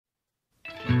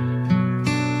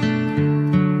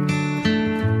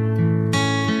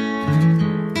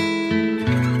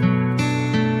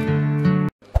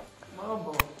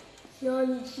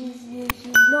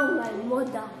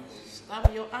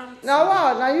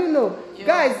you know?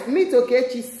 Guys, meet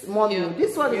Okechi's mommy.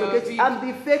 This one is Okechi. I'm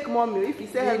the fake mommy. If you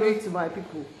say hello to my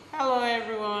people. Hello,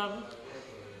 everyone.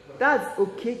 That's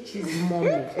Okechi's mommy.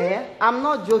 Eh? I'm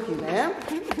not joking. Eh?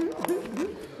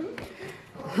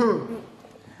 Don't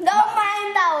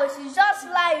mind her. She's just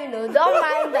lying, you know. Don't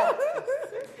mind her.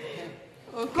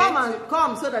 Okay.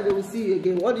 Come so that they will see you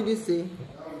again. What did you say?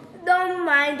 Don't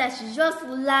mind that she's just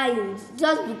lying.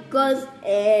 Just because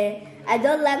I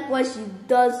don't like what she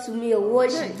does to me or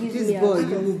what she gives me. This boy,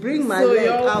 you will bring my leg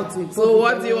out. So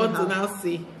what do you want to now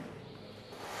say?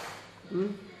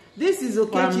 This is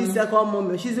Okechi's second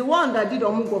mom. She's the one that did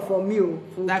Omugo for me.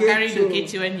 That carried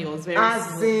Okechi when he was very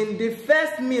small. In the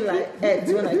first meal I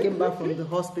ate when I came back from the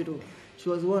hospital, she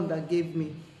was the one that gave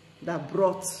me, that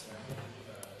brought.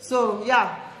 So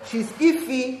yeah, she's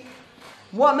iffy.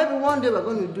 Well, maybe one day we're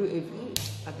going to do a.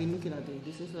 I've been looking at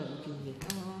this. This is what I'm looking here.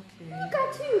 Oh, okay. Look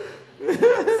at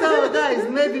you. So guys,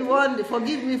 maybe one day,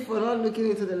 forgive me for not looking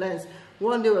into the lens.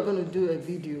 One day we're going to do a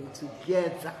video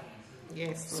together.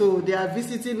 Yes. So they are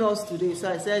visiting us today. So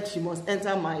I said she must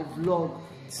enter my vlog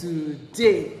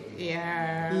today.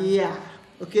 Yeah. Yeah.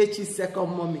 Okay, she's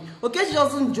second mommy. Okay, she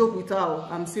doesn't joke with her.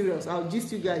 I'm serious. I'll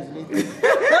gist you guys later.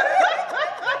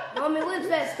 Mommy, wait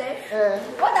first, eh?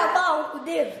 What about Uncle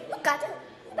Dave? Look at him.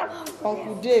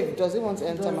 Uncle Dave, does he want to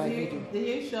enter my video? Are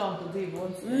you sure Uncle Dave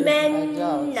wants to? Men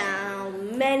now.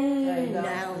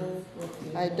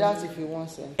 I doubt if he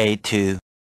wants to. A2.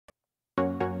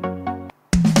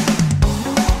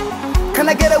 Can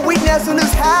I get a witness in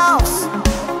this house?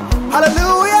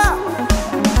 Hallelujah!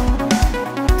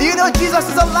 Do you know Jesus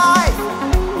is alive?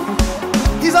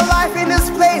 He's alive in this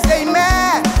place,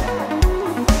 amen!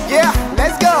 Yeah,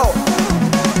 let's go!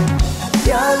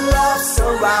 Your love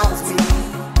surrounds me.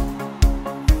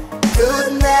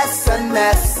 Goodness and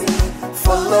mercy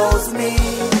follows me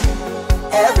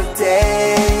every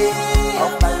day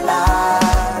of my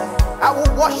life. I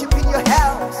will worship in your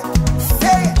house.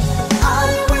 Say it.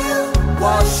 I will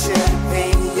worship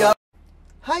in your.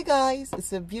 Hi guys,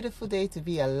 it's a beautiful day to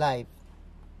be alive.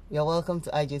 You're welcome to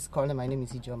IJ's Corner. My name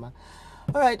is Ijoma.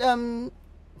 Alright,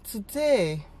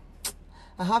 today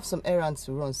I have some errands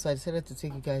to run, so I decided to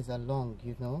take you guys along,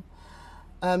 you know.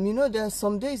 You know, there are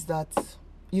some days that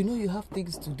you know you have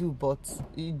things to do, but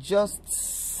you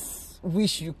just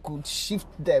wish you could shift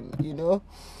them, you know.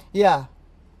 Yeah,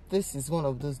 this is one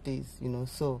of those days, you know.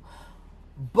 So,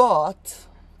 but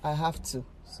I have to.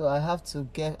 So I have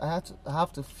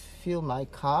to fill my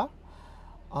car.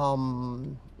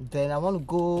 Then I want to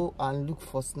go and look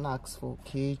for snacks for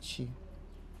Kechi.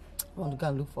 I want to go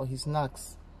and look for his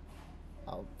snacks.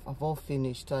 I've all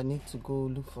finished, so I need to go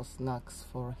look for snacks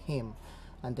for him,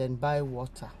 and then buy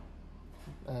water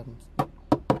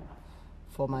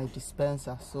for my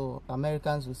dispenser. So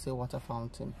Americans will say water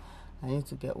fountain. I need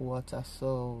to get water.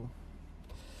 So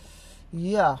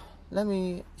yeah, let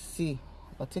me see.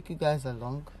 I'll take you guys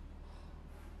along.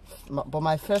 But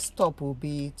my first stop will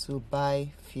be to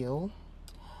buy fuel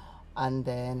and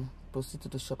then proceed to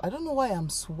the shop. I don't know why I'm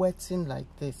sweating like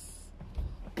this.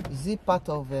 Is it part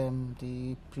of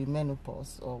the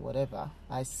premenopause or whatever?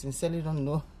 I sincerely don't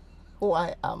know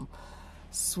why I'm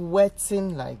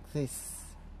sweating like this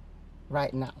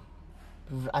right now.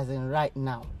 As in right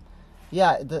now.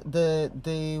 Yeah,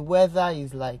 the weather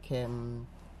is like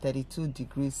 32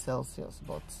 degrees Celsius,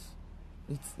 but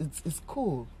it's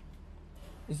cool.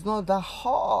 It's not that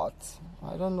hot.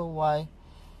 I don't know why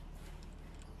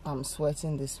I'm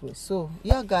sweating this way. So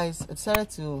yeah guys, I decided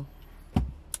to,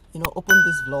 you know, open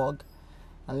this vlog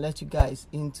and let you guys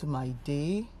into my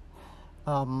day.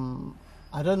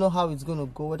 I don't know how it's gonna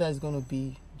go, whether it's gonna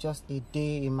be just a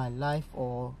day in my life,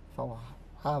 or if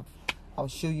I'll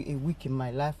show you a week in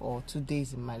my life or 2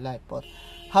 days in my life. But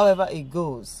however it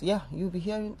goes, yeah, you'll be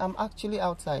hearing. I'm actually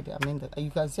outside.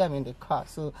 You can see I'm in the car,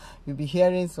 so you'll be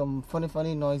hearing some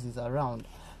funny noises around.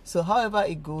 So however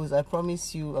it goes, I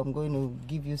promise you I'm going to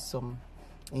give you some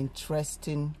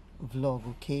interesting vlog.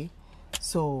 Okay,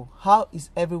 so how is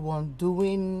everyone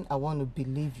doing? I want to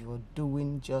believe you're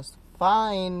doing just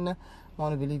fine. I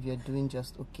want to believe you're doing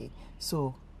just okay.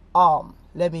 So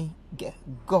let me get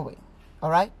going. All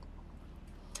right,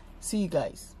 see you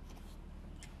guys.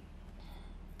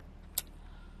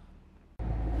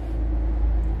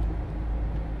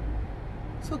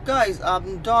 So guys,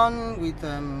 I'm done with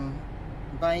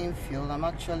buying fuel. I'm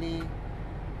actually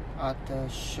at the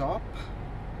shop,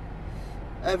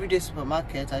 Everyday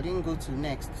Supermarket. I didn't go to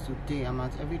Next today. I'm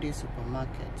at Everyday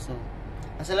Supermarket. So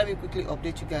I said let me quickly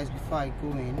update you guys before I go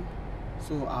in.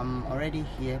 So I'm already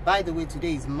here. By the way,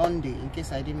 today is Monday, in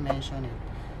case I didn't mention it.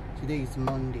 Today is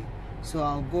Monday. So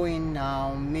I'll go in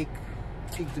now,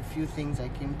 pick the few things I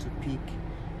came to pick,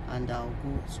 and I'll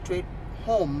go straight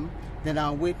home. Then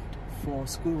I'll wait for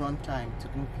school run time to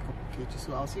go pick up Okechi.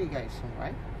 So I'll see you guys soon,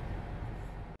 right?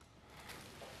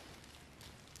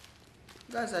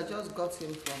 Guys, I just got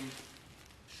in from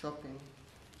shopping.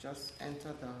 Just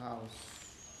entered the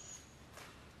house.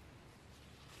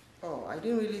 Oh, I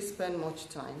didn't really spend much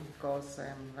time because,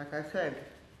 like I said,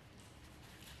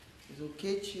 it's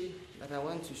Okechi that I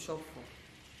went to shop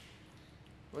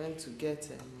for. Went to get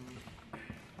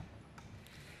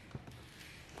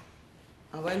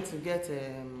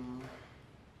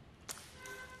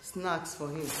snacks for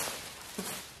him.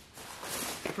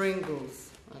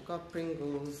 Pringles. I got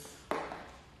Pringles.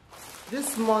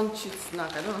 This munchie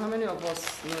snack, I don't know how many of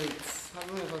us know it. How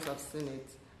many of us have seen it?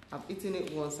 I've eaten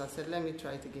it once. I said, let me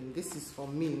try it again. This is for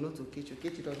me, not Okechi.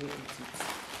 Okechi doesn't eat it.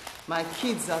 My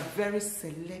kids are very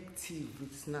selective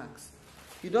with snacks.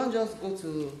 You don't just go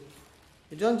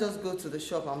to the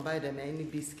shop and buy them any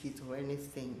biscuit or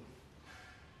anything.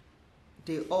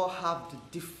 They all have the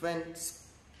different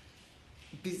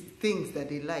things that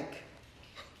they like.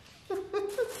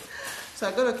 So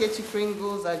I got Okechi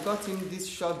Pringles. I got him this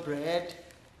shortbread.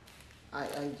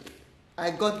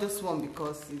 I got this one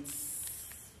because it's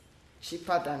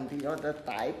cheaper than the other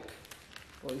type,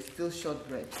 but it's still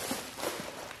shortbread.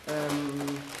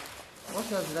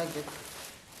 What else did I get?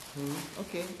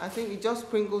 Okay, I think it's just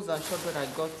Pringles and shortbread I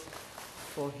got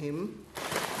for him.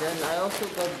 Then I also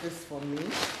got this for me.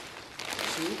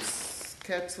 Chips,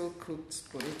 kettle cooked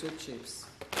potato chips.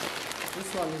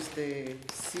 This one is the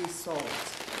sea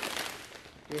salt.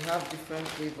 They have different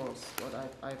flavors, but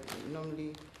I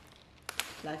normally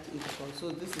like to eat this one. So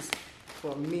this is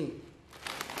for me.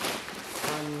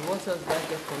 And what else did I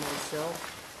get for myself?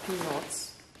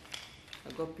 Peanuts.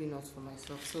 I got peanuts for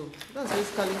myself. So that's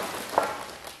basically,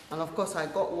 and of course I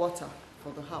got water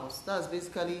for the house. That's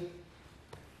basically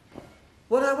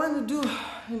what I want to do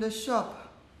in the shop.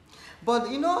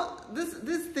 But you know,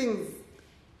 these things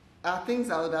are things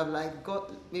I would have like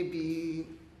got, maybe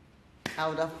I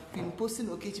would have been posting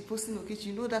Okechi,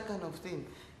 you know, that kind of thing.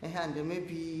 And then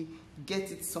maybe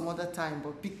get it some other time.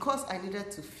 But because I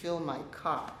needed to fill my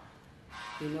car,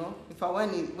 you know,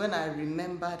 when I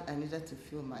remembered I needed to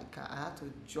fill my car, I had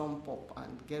to jump up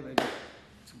and get ready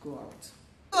to go out.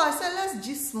 So I said, let's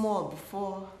gist small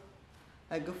before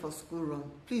I go for school run.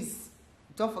 Please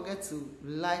don't forget to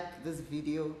like this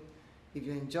video if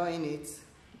you're enjoying it.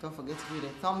 Don't forget to give it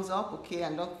a thumbs up, okay?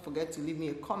 And don't forget to leave me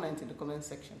a comment in the comment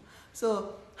section.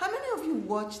 So, how many of you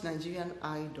watch Nigerian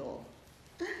Idol?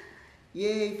 Yeah,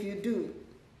 if you do,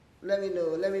 let me know.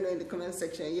 Let me know in the comment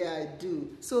section. Yeah, I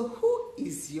do. So, who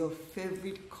is your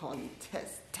favorite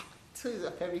contestant? Who is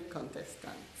your favorite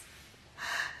contestant?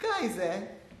 Guys,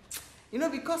 you know,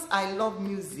 because I love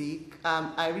music,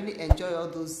 I really enjoy all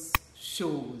those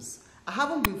shows. I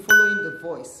haven't been following The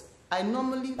Voice. I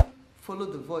normally follow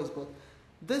The Voice, but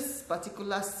this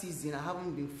particular season I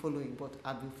haven't been following, but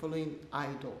I've been following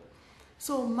Idol.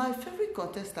 So my favorite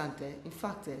contestant, in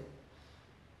fact,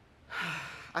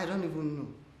 I don't even know.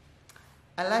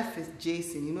 I like Faith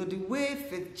Jason. You know, the way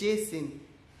Faith Jason,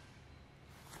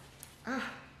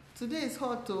 today is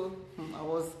hot too. I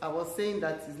was saying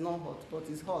that it's not hot, but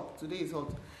it's hot. Today is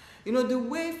hot. You know, the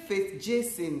way Faith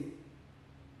Jason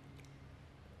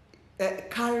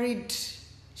carried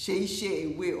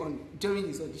Shei away during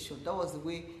his audition. That was the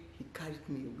way he carried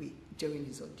me away during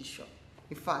his audition.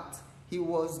 In fact, he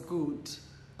was good.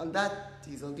 On that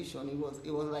his audition, he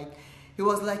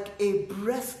was like a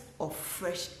breath of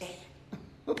fresh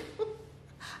air.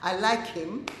 I like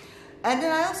him. And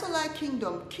then I also like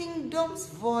Kingdom. Kingdom's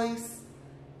voice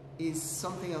is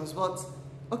something else. But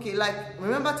okay, like,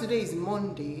 remember today is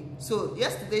Monday. So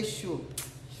yesterday's show,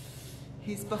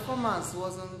 his performance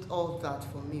wasn't all that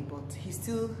for me, but he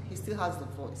still has the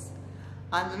voice.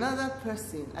 And another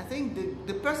person, I think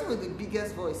the person with the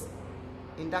biggest voice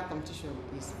in that competition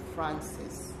is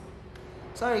Francis.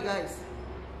 Sorry guys.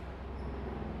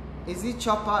 Is it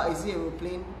chopper? Is it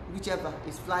aeroplane? Whichever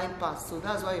is flying past. So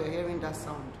that's why you're hearing that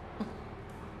sound.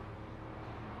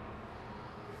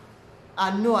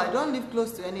 And no, I don't live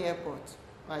close to any airport.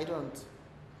 I don't.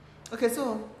 Okay,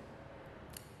 so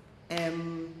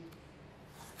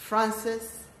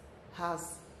Francis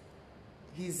has,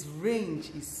 his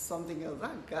range is something else.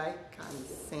 That guy can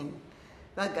sing.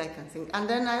 That guy can sing. And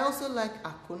then I also like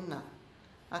Akuna.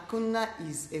 Akuna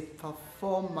is a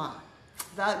performer.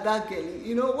 That girl,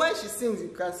 you know, when she sings, you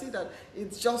can see that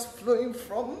it's just flowing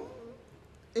from,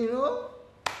 you know,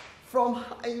 from,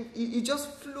 it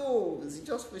just flows. It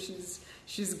just flows.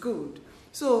 She's good.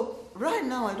 So right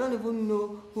now, I don't even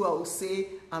know who I will say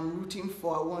I'm rooting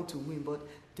for. I want to win, but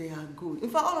They are good. In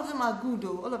fact, all of them are good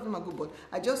though. All of them are good, but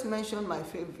I just mentioned my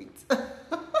favorite.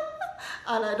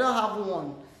 And I don't have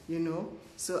one, you know.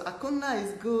 So Akuna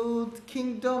is good,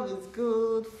 Kingdom is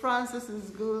good, Francis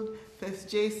is good, First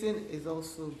Jason is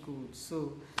also good.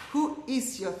 So who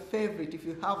is your favorite? If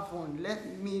you have one,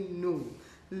 let me know.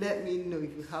 Let me know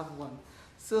if you have one.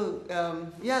 So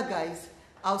yeah guys,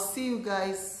 I'll see you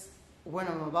guys when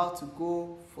I'm about to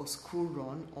go for school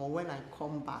run or when I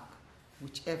come back,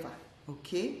 whichever.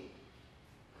 Okay,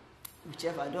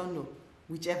 whichever, I don't know,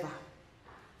 whichever.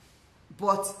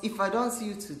 But if I don't see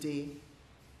you today,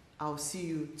 I'll see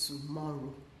you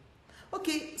tomorrow.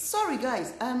 Okay, sorry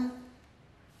guys, I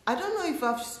don't know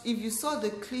if you saw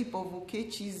the clip of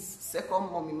Okechi's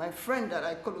second mommy, my friend that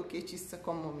I call Okechi's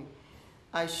second mommy.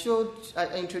 I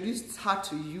introduced her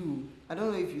to you. I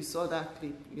don't know if you saw that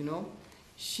clip, you know.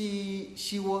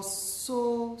 She was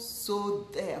so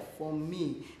there for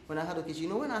me when I had Okechi. You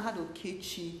know, when I had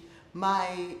Okechi,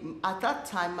 at that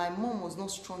time my mom was not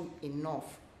strong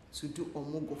enough to do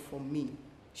omugo for me.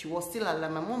 She was still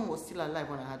alive. My mom was still alive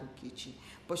when I had Okechi,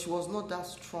 but she was not that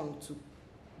strong to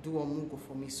do omugo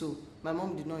for me. So my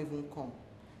mom did not even come.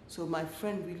 So my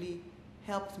friend really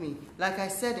helped me. Like I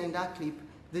said in that clip,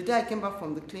 the day I came back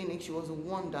from the clinic, she was the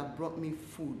one that brought me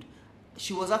food.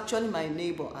 She was actually my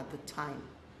neighbor at the time.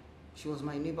 She was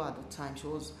my neighbor at the time. She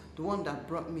was the one that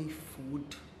brought me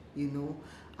food, you know,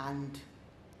 and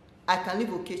I can leave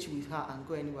Okechi with her and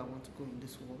go anywhere I want to go in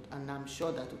this world. And I'm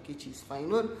sure that Okechi is fine. You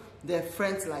know, there are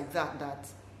friends like that, that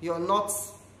you're not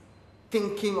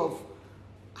thinking of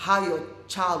how your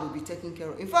child will be taken care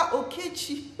of. In fact,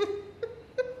 Okechi, let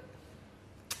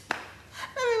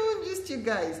me even just you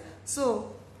guys.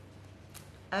 So,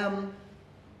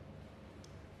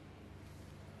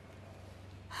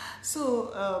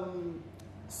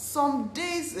 some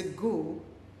days ago,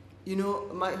 you know,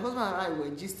 my husband and I were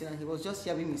gisting and he was just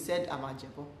hearing me said, I'm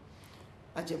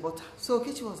Ajebota. So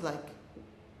Okechi was like,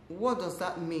 what does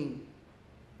that mean?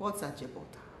 What's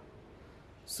Ajebota?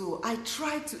 So I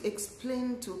tried to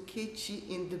explain to Okechi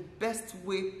in the best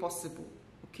way possible,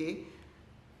 okay,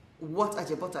 what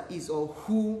Ajebota is or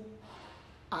who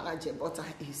an Ajebota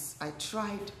is. I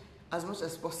tried as much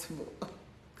as possible.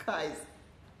 Guys,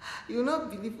 you will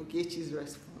not believe Okechi's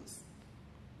response.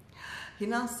 He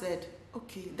now said,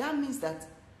 okay, that means that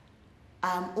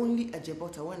I'm only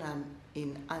Ajebota when I'm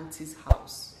in Auntie's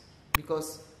house.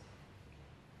 Because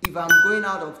if I'm going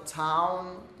out of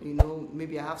town, you know,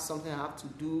 maybe I have something I have to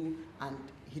do and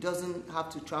he doesn't have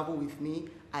to travel with me,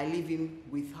 I leave him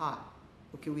with her,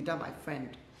 okay, with that my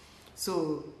friend.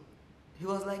 So he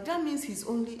was like, that means he's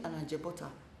only an Ajebota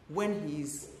when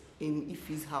he's in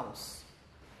Ife's house.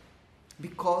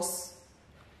 Because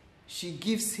she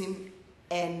gives him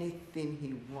anything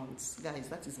he wants. Guys,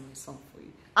 that is my song for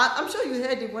you. I'm sure you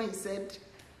heard it when he said,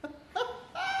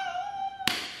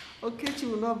 Okechi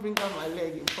will not bring down my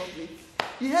leg in public.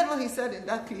 You heard what he said in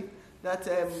that clip, that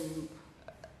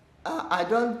I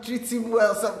don't treat him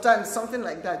well sometimes, something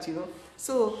like that, you know.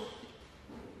 So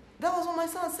that was what my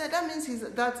son said. That means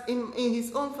that in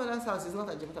his own father's house he's not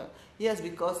a Ajebota. Yes,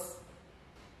 because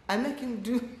I make him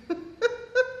do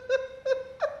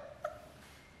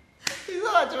he's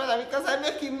not Ajebota because I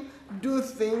make him do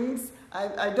things.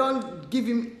 I don't give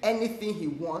him anything he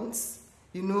wants,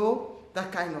 you know,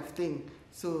 that kind of thing.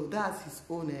 So that's his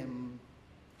own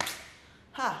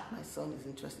my son is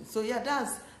interesting. So yeah,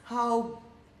 that's how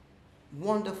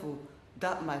wonderful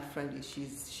that my friend is.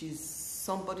 She's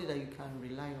somebody that you can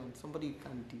rely on, somebody you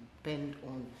can depend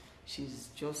on. She's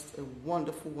just a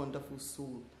wonderful, wonderful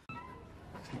soul.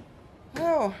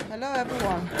 Oh, hello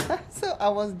everyone. So I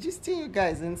was gisting you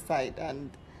guys inside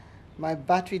and my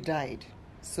battery died.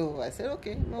 So I said,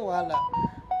 okay, no wala.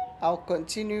 I'll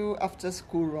continue after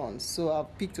school runs. So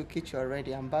I've picked Okechi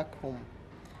already. I'm back home.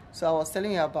 So I was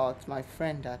telling you about my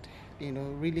friend that, you know,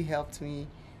 really helped me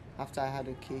after I had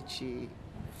Okechi.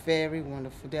 Very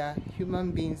wonderful. There are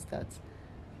human beings that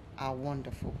are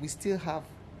wonderful. We still have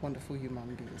wonderful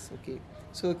human beings, okay?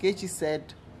 So Okechi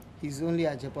said he's only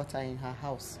Ajebota in her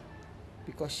house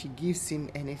because she gives him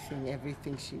anything,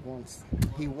 everything he wants.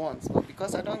 But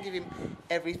because I don't give him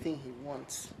everything he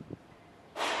wants,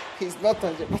 he's not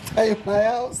Ajebota in my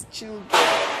house, children.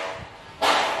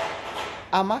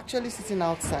 I'm actually sitting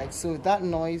outside, so that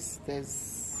noise,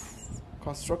 there's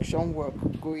construction work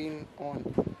going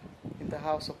on in the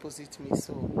house opposite me,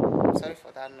 so I'm sorry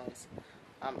for that noise.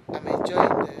 I'm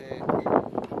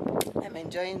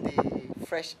enjoying the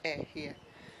fresh air here.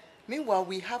 Meanwhile,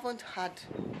 we haven't had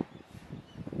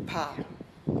power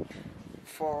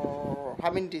for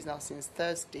how many days now? Since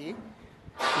Thursday, you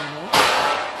know.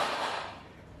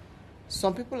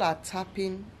 Some people are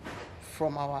tapping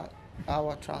from our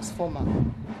transformer,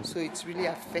 so it's really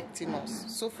affecting us.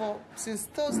 So since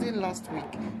Thursday last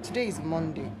week, today is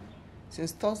Monday,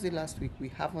 since Thursday last week we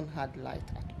haven't had light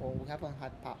at all, we haven't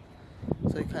had power.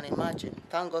 So you can imagine.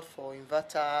 Thank God for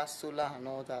inverter, solar and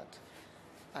all that,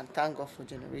 and thank God for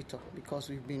generator, because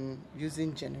we've been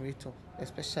using generator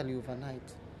especially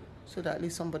overnight, so that at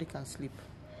least somebody can sleep.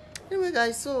 Anyway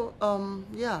guys, so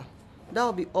yeah,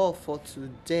 that'll be all for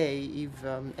today. If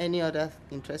any other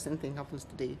interesting thing happens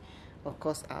today, of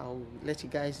course I'll let you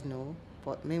guys know,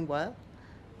 but meanwhile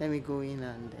let me go in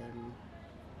and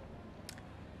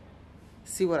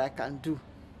see what I can do.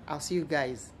 I'll see you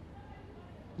guys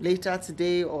later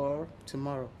today or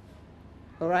tomorrow.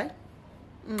 All right.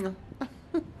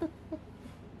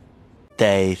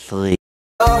 Day 3.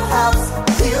 House,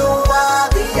 you are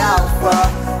the Alpha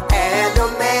and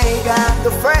Omega,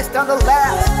 the first and the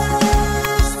last.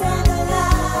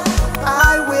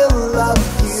 I will love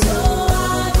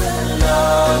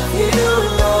you,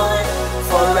 Lord,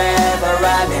 forever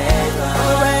and ever,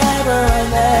 forever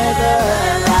and ever.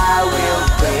 And I will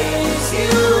praise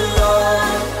you,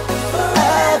 Lord,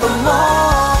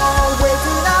 forevermore.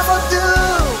 Waiting out for you,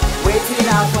 waiting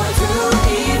out for you,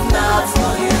 if not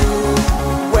for you.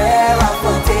 Where I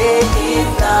for day, if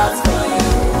not for you.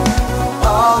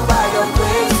 All by your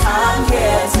grace, I'm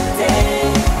here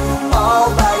today. All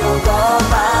by your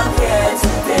love, I'm here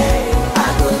today. I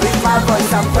will lift my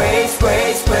voice and praise,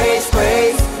 praise, praise,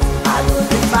 praise. I will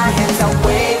lift my hands and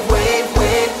wave, wave,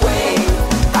 wave, wave.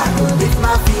 I will lift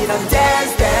my feet and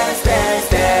dance, dance, dance,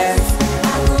 dance.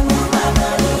 I will move my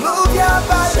body, move your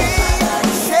body,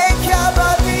 shake your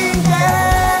body,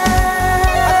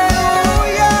 dance.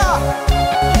 Hallelujah.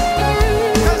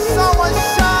 Can someone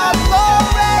shout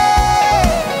glory?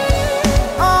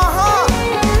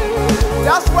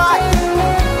 That's right.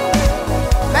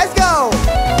 Let's go.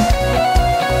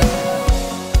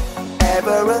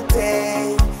 Every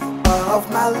day of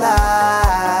my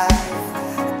life,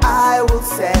 I will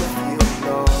serve you,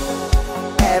 Lord.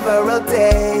 Every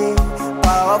day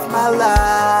of my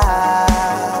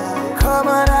life, come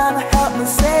on and help me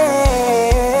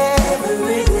say.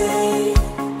 Every day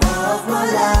of my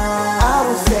life, I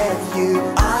will serve you.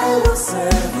 I will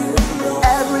serve you, Lord.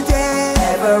 Every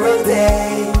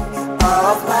day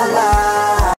of my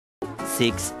life.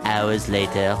 6 hours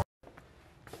later.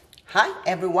 Hi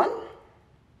everyone,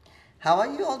 how are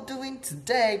you all doing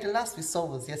today? The last we saw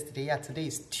was yesterday. Yeah, today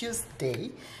is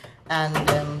Tuesday, and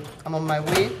I'm on my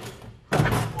way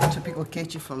to pick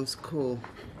Okechi from school.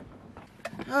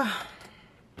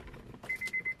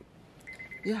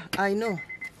 Yeah, I know.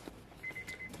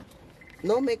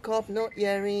 No makeup, no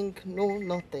earring, no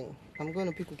nothing. I'm going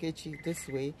to pick Okechi this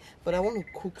way, but I want to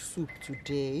cook soup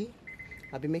today.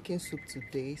 I'll be making soup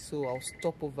today, so I'll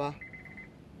stop over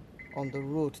on the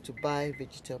road to buy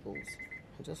vegetables.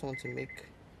 I just want to make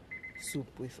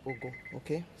soup with ugu.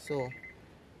 Okay, so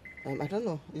I don't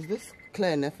know, is this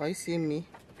clear enough? Are you seeing me?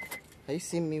 Are you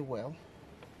seeing me well?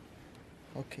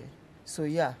 Okay, so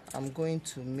yeah, I'm going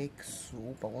to make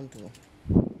soup. I want to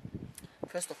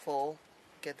first of all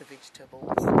get the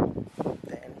vegetables,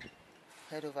 then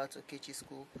head over to Okechi's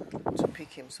school to pick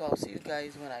him. So I'll see you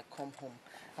guys when I come home.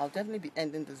 I'll definitely be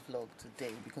ending this vlog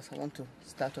today because I want to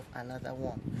start off another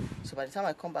one. So by the time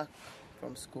I come back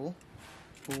from school,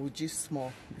 we will just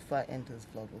small before I end this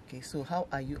vlog. Okay, so how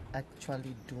are you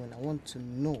actually doing? I want to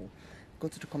know. Go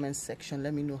to the comment section,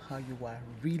 let me know how you are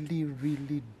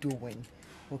really doing.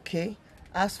 Okay,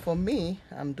 as for me,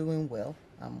 I'm doing well,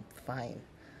 I'm fine.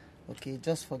 Okay,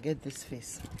 just forget this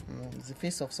face. It's the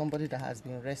face of somebody that has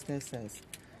been resting since.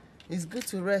 It's good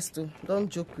to rest too. Don't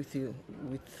joke with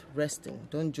resting.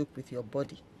 Don't joke with your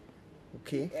body.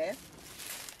 Okay? Yeah.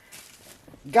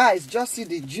 Guys, just see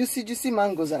the juicy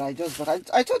mangoes that I just bought.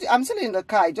 I told you, I'm still in the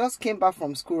car. I just came back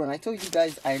from school and I told you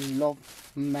guys I love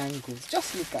mangoes.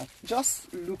 Just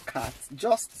look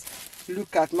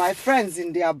at my friends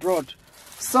in the abroad.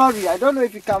 Sorry, I don't know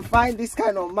if you can find this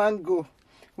kind of mango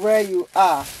where you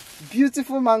are.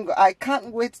 Beautiful mango. I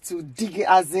can't wait to dig it,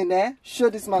 as in show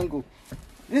this mango.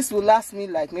 This will last me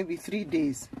like maybe 3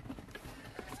 days.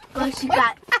 Cause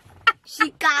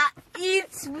she can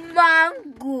eat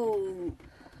mango.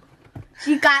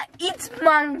 She can eat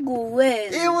mango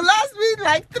well. It will last me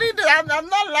like 3 days. I'm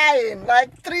not lying.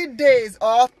 Like 3 days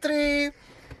or three.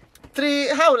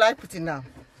 How will I put it now?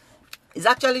 It's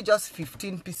actually just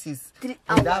 15 pieces in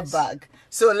that bag.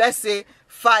 So let's say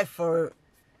 5 for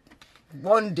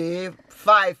 1 day,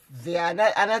 5 there,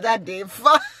 another day,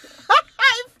 5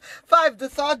 the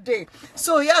 3rd day.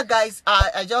 So yeah guys,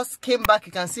 I just came back.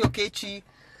 You can see Okechi.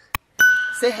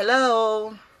 Say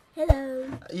hello. Hello.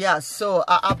 Yeah, so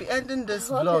I'll be ending this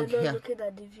I hope vlog you're not here. looking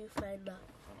at the viewfinder.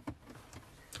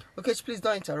 Okay, please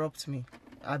don't interrupt me.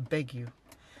 I beg you.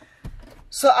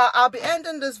 So I'll be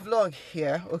ending this vlog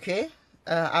here, okay?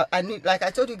 I need, like I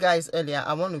told you guys earlier,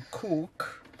 I want to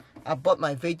cook. I bought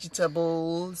my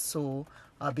vegetables, so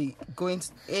I'll be going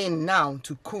in now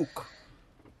to cook.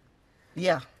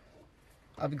 Yeah,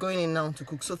 I'll be going in now to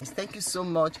cook. So thank you so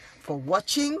much for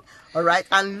watching. All right,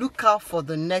 and look out for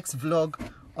the next vlog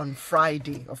on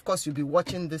Friday. Of course, you'll be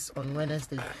watching this on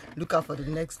Wednesday. Look out for the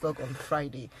next vlog on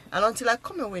Friday. And until I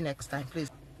come away next time, please.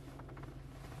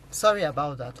 Sorry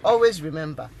about that. Always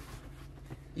remember,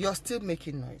 you're still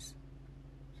making noise.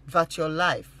 But your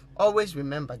life, always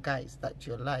remember, guys, that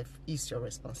your life is your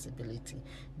responsibility.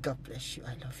 God bless you.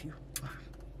 I love you.